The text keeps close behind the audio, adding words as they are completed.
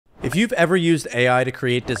If you've ever used AI to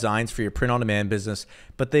create designs for your print-on-demand business,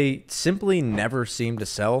 but they simply never seem to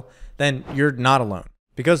sell, then you're not alone.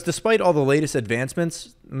 Because despite all the latest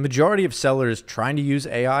advancements, the majority of sellers trying to use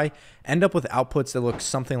AI end up with outputs that look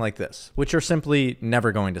something like this, which are simply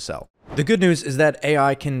never going to sell. The good news is that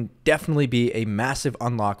AI can definitely be a massive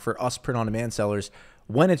unlock for us print-on-demand sellers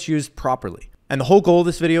when it's used properly. And the whole goal of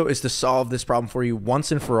this video is to solve this problem for you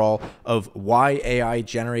once and for all of why AI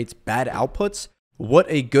generates bad outputs, what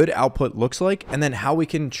a good output looks like, and then how we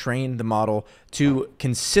can train the model to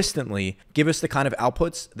consistently give us the kind of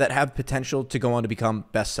outputs that have potential to go on to become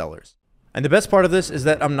bestsellers. And the best part of this is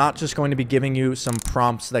that I'm not just going to be giving you some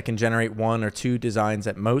prompts that can generate 1 or 2 designs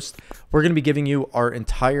at most. We're going to be giving you our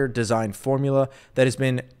entire design formula that has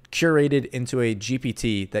been curated into a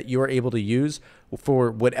GPT that you are able to use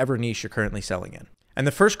for whatever niche you're currently selling in. And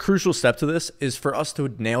the first crucial step to this is for us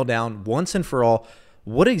to nail down once and for all,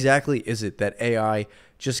 what exactly is it that AI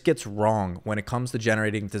just gets wrong when it comes to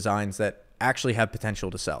generating designs that actually have potential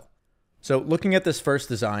to sell? So looking at this first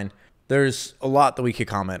design, there's a lot that we could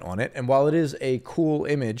comment on it. And while it is a cool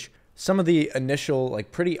image, some of the initial,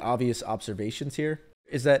 pretty obvious observations here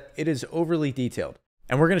is that it is overly detailed.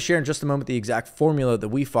 And we're going to share in just a moment the exact formula that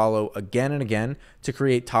we follow again and again to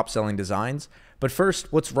create top-selling designs. But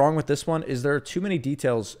first, what's wrong with this one is there are too many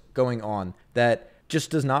details going on that just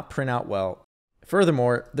does not print out well.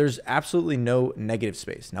 Furthermore, there's absolutely no negative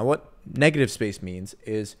space. Now, what negative space means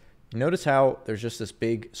is, notice how there's just this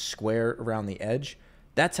big square around the edge.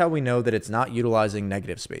 That's how we know that it's not utilizing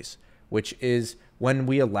negative space, which is when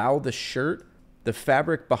we allow the shirt, the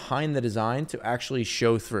fabric behind the design to actually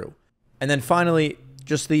show through. And then finally,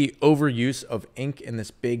 just the overuse of ink in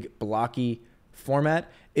this big blocky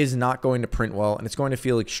format is not going to print well, and it's going to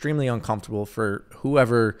feel extremely uncomfortable for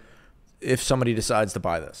whoever, if somebody decides to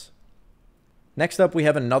buy this. Next up, we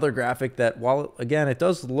have another graphic that, while again, it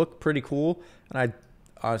does look pretty cool, and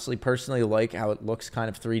I honestly personally like how it looks kind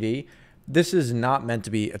of 3D, this is not meant to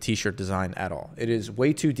be a t-shirt design at all. It is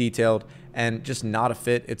way too detailed and just not a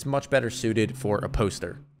fit. It's much better suited for a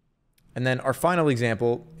poster. And then our final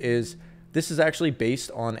example is, this is actually based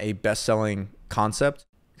on a best-selling concept,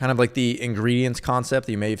 kind of like the ingredients concept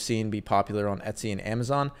that you may have seen be popular on Etsy and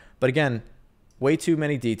Amazon. But again, way too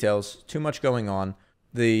many details, too much going on.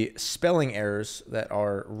 The spelling errors that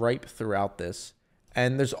are ripe throughout this.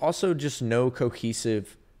 And there's also just no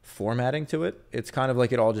cohesive formatting to it. It's kind of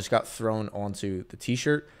like it all just got thrown onto the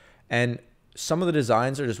t-shirt. And some of the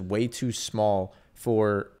designs are just way too small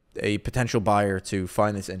for a potential buyer to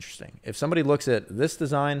find this interesting. If somebody looks at this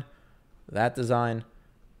design, that design,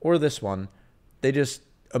 or this one, they just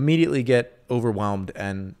immediately get overwhelmed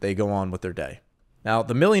and they go on with their day. Now,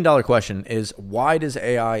 the million-dollar question is, why does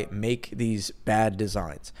AI make these bad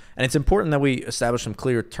designs? And it's important that we establish some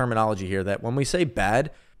clear terminology here, that when we say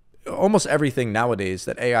bad, almost everything nowadays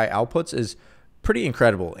that AI outputs is pretty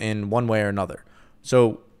incredible in one way or another.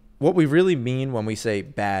 So what we really mean when we say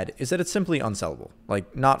bad is that it's simply unsellable,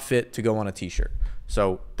 like not fit to go on a t-shirt.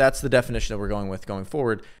 So that's the definition that we're going with going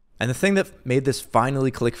forward. And the thing that made this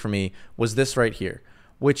finally click for me was this right here,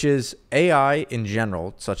 which is AI in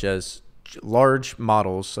general, such as large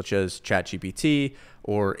models such as ChatGPT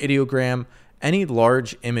or Ideogram, any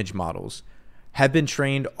large image models have been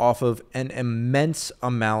trained off of an immense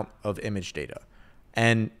amount of image data.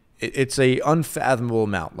 And it's a unfathomable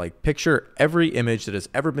amount. Like, picture every image that has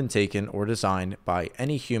ever been taken or designed by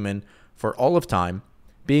any human for all of time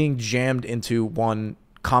being jammed into one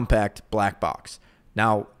compact black box.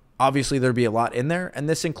 Now, obviously there'd be a lot in there, and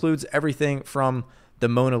this includes everything from the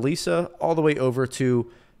Mona Lisa all the way over to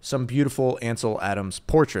some beautiful Ansel Adams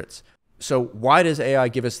portraits. So why does AI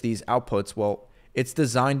give us these outputs? Well, it's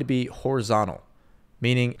designed to be horizontal,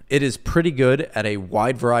 meaning it is pretty good at a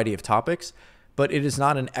wide variety of topics, but it is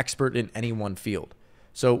not an expert in any one field.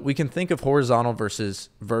 So we can think of horizontal versus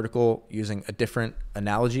vertical using a different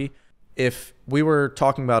analogy. If we were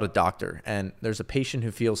talking about a doctor and there's a patient who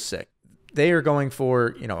feels sick, they are going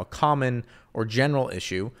for, a common or general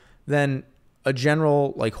issue, then a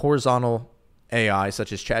general horizontal AI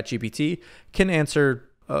such as ChatGPT can answer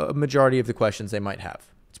a majority of the questions they might have.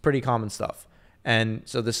 It's pretty common stuff. And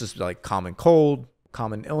so this is like common cold,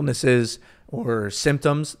 common illnesses, or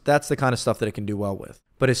symptoms. That's the kind of stuff that it can do well with.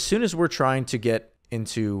 But as soon as we're trying to get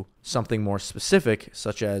into something more specific,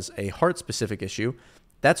 such as a heart-specific issue,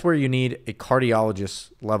 that's where you need a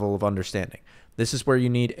cardiologist level of understanding. This is where you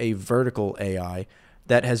need a vertical AI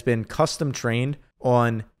that has been custom trained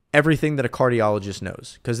on everything that a cardiologist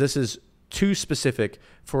knows, because this is too specific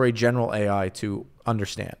for a general AI to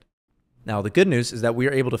understand. Now, the good news is that we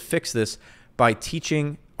are able to fix this by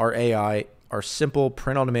teaching our AI our simple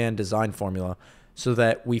print-on-demand design formula so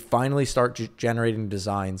that we finally start generating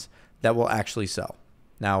designs that will actually sell.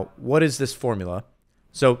 Now, what is this formula?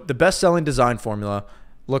 So the best-selling design formula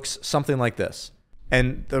looks something like this.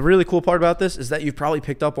 And the really cool part about this is that you've probably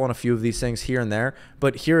picked up on a few of these things here and there,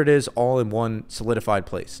 but here it is all in one solidified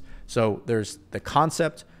place. So there's the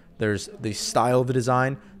concept, there's the style of the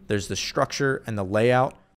design, there's the structure and the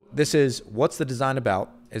layout. This is what's the design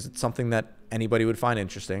about? Is it something that anybody would find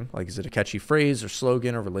interesting? Like, is it a catchy phrase or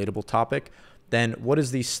slogan or relatable topic? Then what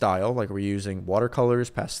is the style? Like, are we using watercolors,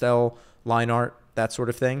 pastel, line art, that sort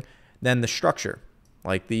of thing? Then the structure,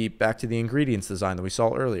 like the back to the ingredients design that we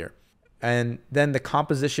saw earlier. And then the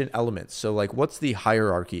composition elements. So like, what's the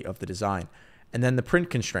hierarchy of the design? And then the print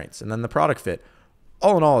constraints, and then the product fit.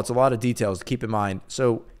 All in all, it's a lot of details to keep in mind.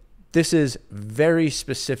 So this is very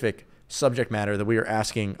specific subject matter that we are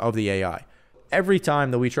asking of the AI. Every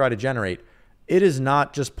time that we try to generate, it is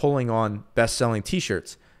not just pulling on best-selling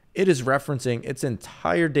t-shirts. It is referencing its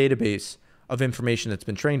entire database of information that's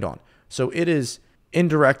been trained on. So it is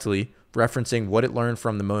indirectly referencing what it learned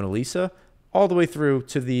from the Mona Lisa all the way through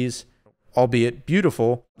to these, albeit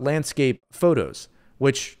beautiful, landscape photos,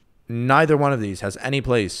 which neither one of these has any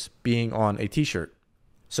place being on a t-shirt.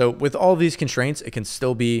 So with all these constraints, it can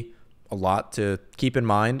still be a lot to keep in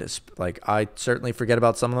mind. Like, I certainly forget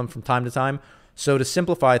about some of them from time to time. So to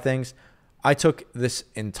simplify things, I took this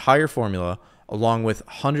entire formula along with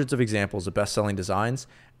hundreds of examples of best-selling designs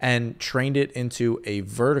and trained it into a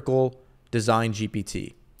vertical Design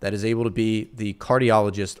GPT that is able to be the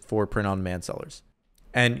cardiologist for print-on-demand sellers.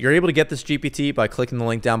 And you're able to get this GPT by clicking the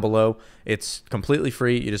link down below. It's completely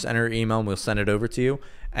free. You just enter your email and we'll send it over to you.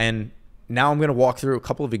 And now I'm going to walk through a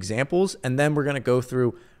couple of examples, and then we're going to go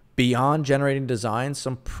through, beyond generating designs,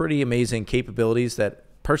 some pretty amazing capabilities that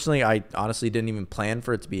personally I honestly didn't even plan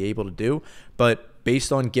for it to be able to do. But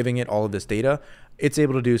based on giving it all of this data, it's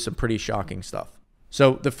able to do some pretty shocking stuff.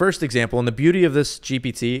 So the first example, and the beauty of this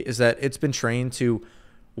GPT is that it's been trained to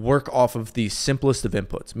work off of the simplest of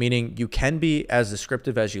inputs, meaning you can be as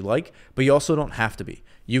descriptive as you like, but you also don't have to be.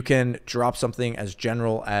 You can drop something as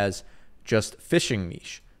general as just fishing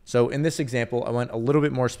niche. So in this example, I went a little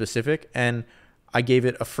bit more specific and I gave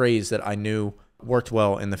it a phrase that I knew worked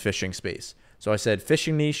well in the fishing space. So I said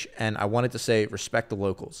fishing niche, and I wanted to say respect the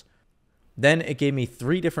locals. Then it gave me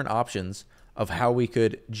 3 different options of how we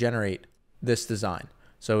could generate this design.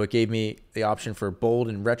 So it gave me the option for bold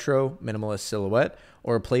and retro, minimalist silhouette,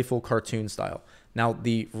 or a playful cartoon style. Now,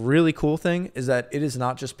 the really cool thing is that it is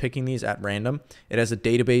not just picking these at random. It has a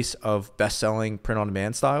database of best-selling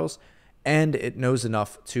print-on-demand styles, and it knows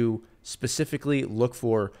enough to specifically look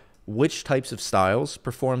for which types of styles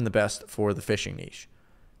perform the best for the fishing niche.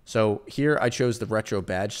 So here I chose the retro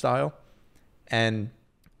badge style, and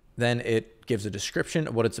then it gives a description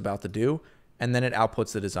of what it's about to do, and then it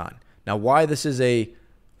outputs the design. Now, why this is a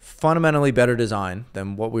fundamentally better design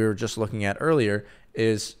than what we were just looking at earlier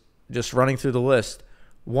is just running through the list.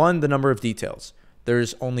 1, the number of details.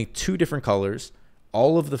 There's only 2 different colors.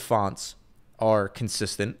 All of the fonts are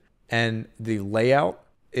consistent, and the layout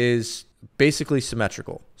is basically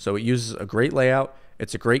symmetrical. So it uses a great layout.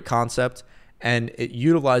 It's a great concept, and it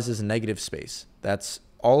utilizes negative space. That's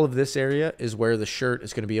all of this area is where the shirt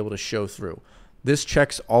is going to be able to show through. This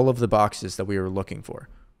checks all of the boxes that we were looking for.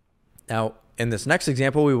 Now, in this next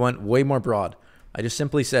example, we went way more broad. I just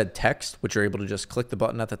simply said text, which you're able to just click the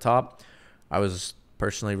button at the top. I was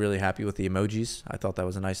personally really happy with the emojis. I thought that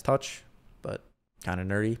was a nice touch, but kind of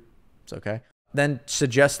nerdy. It's okay. Then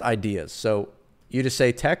suggest ideas. So you just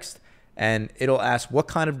say text, and it'll ask what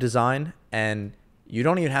kind of design, and you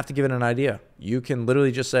don't even have to give it an idea. You can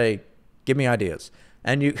literally just say, give me ideas.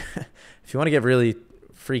 And you, if you want to get really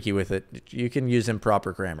freaky with it, you can use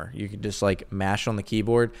improper grammar. You can just like mash on the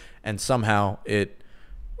keyboard and somehow it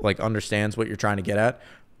like understands what you're trying to get at.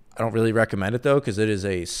 I don't really recommend it though, because it is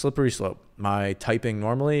a slippery slope. My typing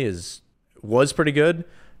normally was pretty good.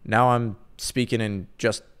 Now I'm speaking in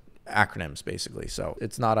just acronyms basically. So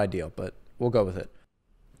it's not ideal, but we'll go with it.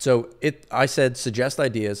 So I said suggest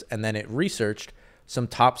ideas, and then it researched some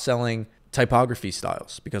top selling typography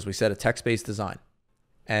styles because we said a text-based design.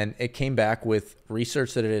 And it came back with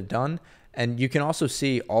research that it had done. And you can also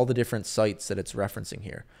see all the different sites that it's referencing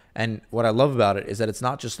here. And what I love about it is that it's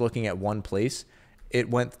not just looking at one place. It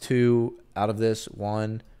went to, out of this,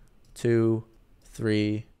 1, 2,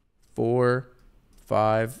 3, 4,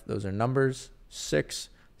 5, those are numbers, 6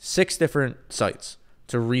 different sites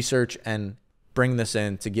to research and bring this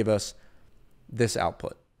in to give us this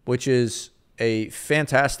output, which is a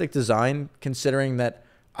fantastic design considering that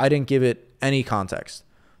I didn't give it any context.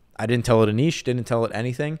 I didn't tell it a niche, didn't tell it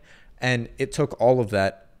anything, and it took all of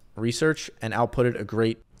that research and outputted a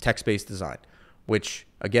great text-based design. which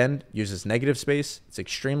again uses negative space. It's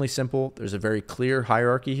extremely simple. There's a very clear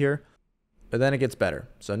hierarchy here, but then it gets better.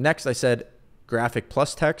 So next I said graphic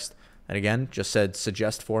plus text, and again, just said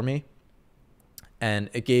suggest for me. And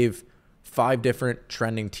it gave 5 different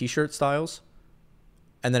trending t-shirt styles.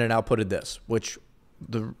 And then it outputted this, which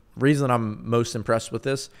the reason I'm most impressed with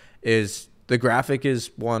this is the graphic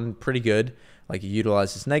is one pretty good. Like it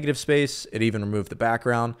utilizes negative space. It even removed the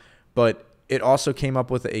background, but it also came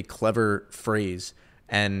up with a clever phrase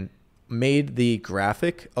and made the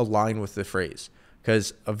graphic align with the phrase.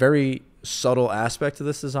 Because a very subtle aspect of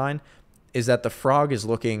this design is that the frog is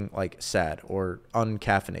looking like sad or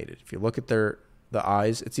uncaffeinated. If you look at the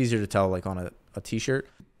eyes, it's easier to tell like on a t-shirt.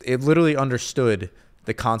 It literally understood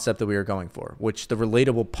the concept that we were going for, which the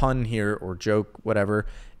relatable pun here or joke, whatever,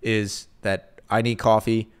 is that I need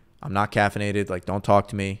coffee. I'm not caffeinated. Like, don't talk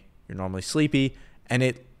to me. You're normally sleepy. And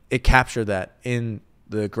it captured that in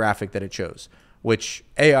the graphic that it chose, which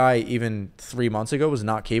AI even 3 months ago was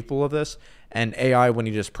not capable of this. And AI, when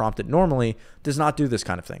you just prompt it normally, does not do this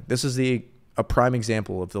kind of thing. This is a prime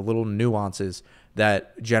example of the little nuances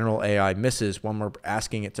that general AI misses when we're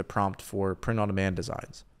asking it to prompt for print-on-demand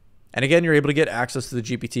designs. And again, you're able to get access to the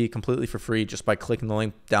GPT completely for free just by clicking the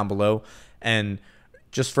link down below. And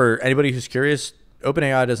just for anybody who's curious,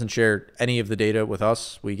 OpenAI doesn't share any of the data with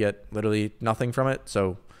us. We get literally nothing from it.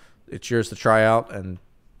 So it's yours to try out. And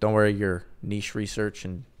don't worry, your niche research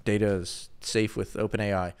and data is safe with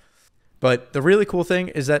OpenAI. But the really cool thing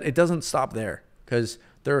is that it doesn't stop there, because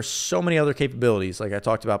there are so many other capabilities, like I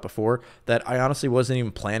talked about before, that I honestly wasn't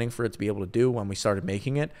even planning for it to be able to do when we started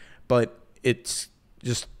making it. But it's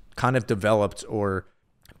just kind of developed or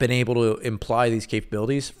been able to imply these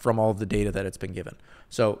capabilities from all of the data that it's been given.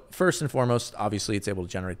 So first and foremost, obviously it's able to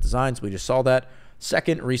generate designs. We just saw that.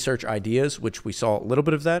 Second, research ideas, which we saw a little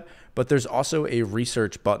bit of that, but there's also a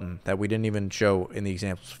research button that we didn't even show in the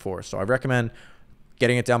examples before. So I recommend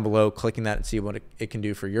getting it down below, clicking that and see what it can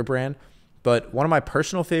do for your brand. But one of my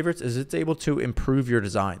personal favorites is it's able to improve your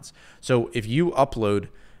designs. So if you upload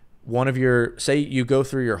one of your, say you go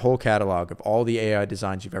through your whole catalog of all the AI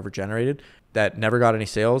designs you've ever generated that never got any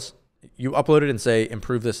sales, you upload it and say,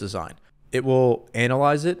 improve this design. It will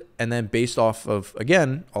analyze it, and then based off of,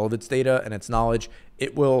 again, all of its data and its knowledge,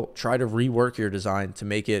 it will try to rework your design to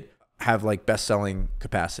make it have like best-selling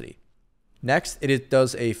capacity. Next, it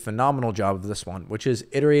does a phenomenal job of this one, which is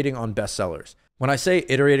iterating on bestsellers. When I say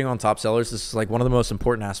iterating on top sellers, this is like one of the most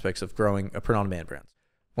important aspects of growing a print-on-demand brand.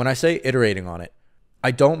 When I say iterating on it,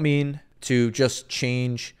 I don't mean to just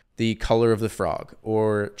change the color of the frog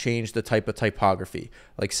or change the type of typography.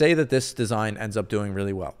 Like say that this design ends up doing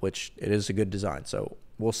really well, which it is a good design, so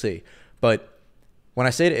we'll see. But when I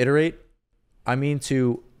say to iterate, I mean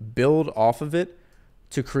to build off of it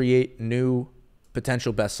to create new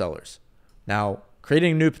potential bestsellers. Now,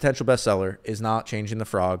 creating a new potential bestseller is not changing the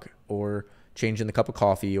frog or changing the cup of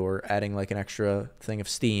coffee or adding like an extra thing of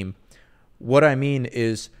steam. What I mean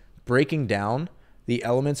is breaking down the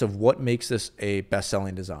elements of what makes this a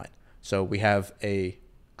best-selling design. So we have a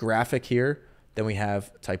graphic here, then we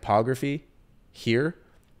have typography here,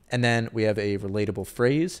 and then we have a relatable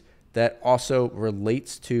phrase that also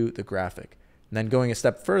relates to the graphic. And then going a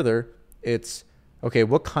step further, it's, okay,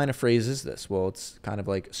 what kind of phrase is this? Well, it's kind of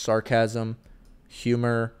like sarcasm,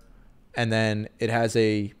 humor, and then it has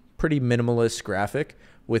a pretty minimalist graphic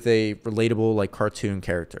with a relatable like cartoon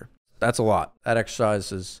character. That's a lot. That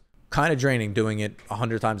exercise is kind of draining doing it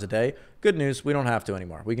 100 times a day. Good news, we don't have to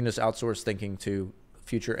anymore. We can just outsource thinking to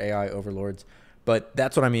future AI overlords. But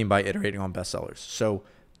that's what I mean by iterating on bestsellers. So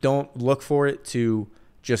don't look for it to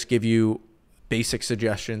just give you basic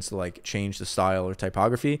suggestions to like change the style or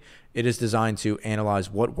typography. It is designed to analyze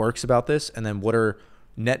what works about this and then what are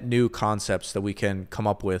net new concepts that we can come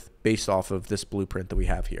up with based off of this blueprint that we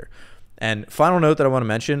have here. And final note that I want to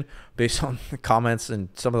mention, based on the comments in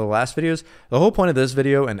some of the last videos, the whole point of this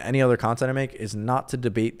video and any other content I make is not to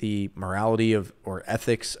debate the morality of or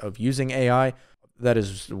ethics of using AI. That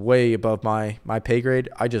is way above my pay grade.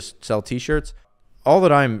 I just sell t-shirts. All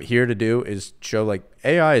that I'm here to do is show like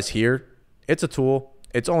AI is here. It's a tool.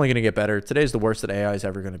 It's only going to get better. Today's the worst that AI is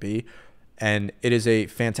ever going to be. And it is a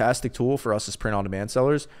fantastic tool for us as print-on-demand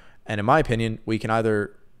sellers. And in my opinion, we can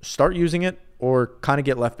either start using it or kind of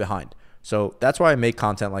get left behind. So that's why I make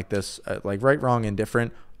content like this, like right, wrong,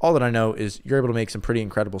 indifferent. All that I know is you're able to make some pretty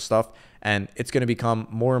incredible stuff, and it's going to become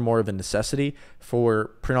more and more of a necessity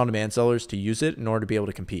for print-on-demand sellers to use it in order to be able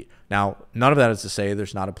to compete. Now, none of that is to say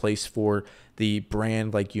there's not a place for the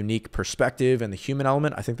brand, like unique perspective and the human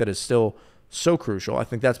element. I think that is still so crucial. I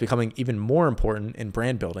think that's becoming even more important in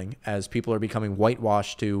brand building as people are becoming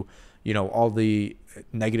whitewashed to all the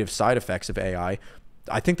negative side effects of AI.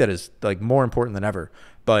 I think that is like more important than ever.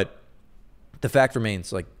 But the fact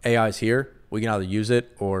remains, like, AI is here. We can either use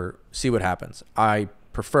it or see what happens. I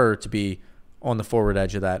prefer to be on the forward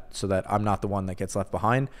edge of that so that I'm not the one that gets left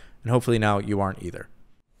behind. And hopefully now you aren't either.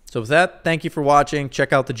 So with that, thank you for watching.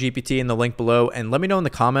 Check out the GPT in the link below and let me know in the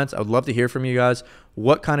comments. I would love to hear from you guys.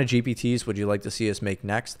 What kind of GPTs would you like to see us make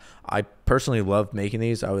next? I personally love making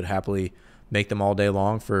these. I would happily make them all day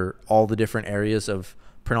long for all the different areas of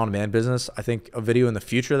print-on-demand business. I think a video in the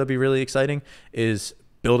future that'd be really exciting is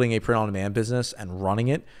building a print-on-demand business and running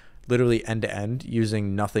it literally end-to-end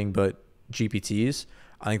using nothing but GPTs.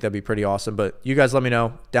 I think that'd be pretty awesome. But you guys let me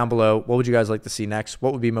know down below. What would you guys like to see next?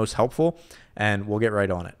 What would be most helpful? And we'll get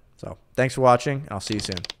right on it. So thanks for watching, and I'll see you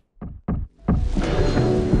soon.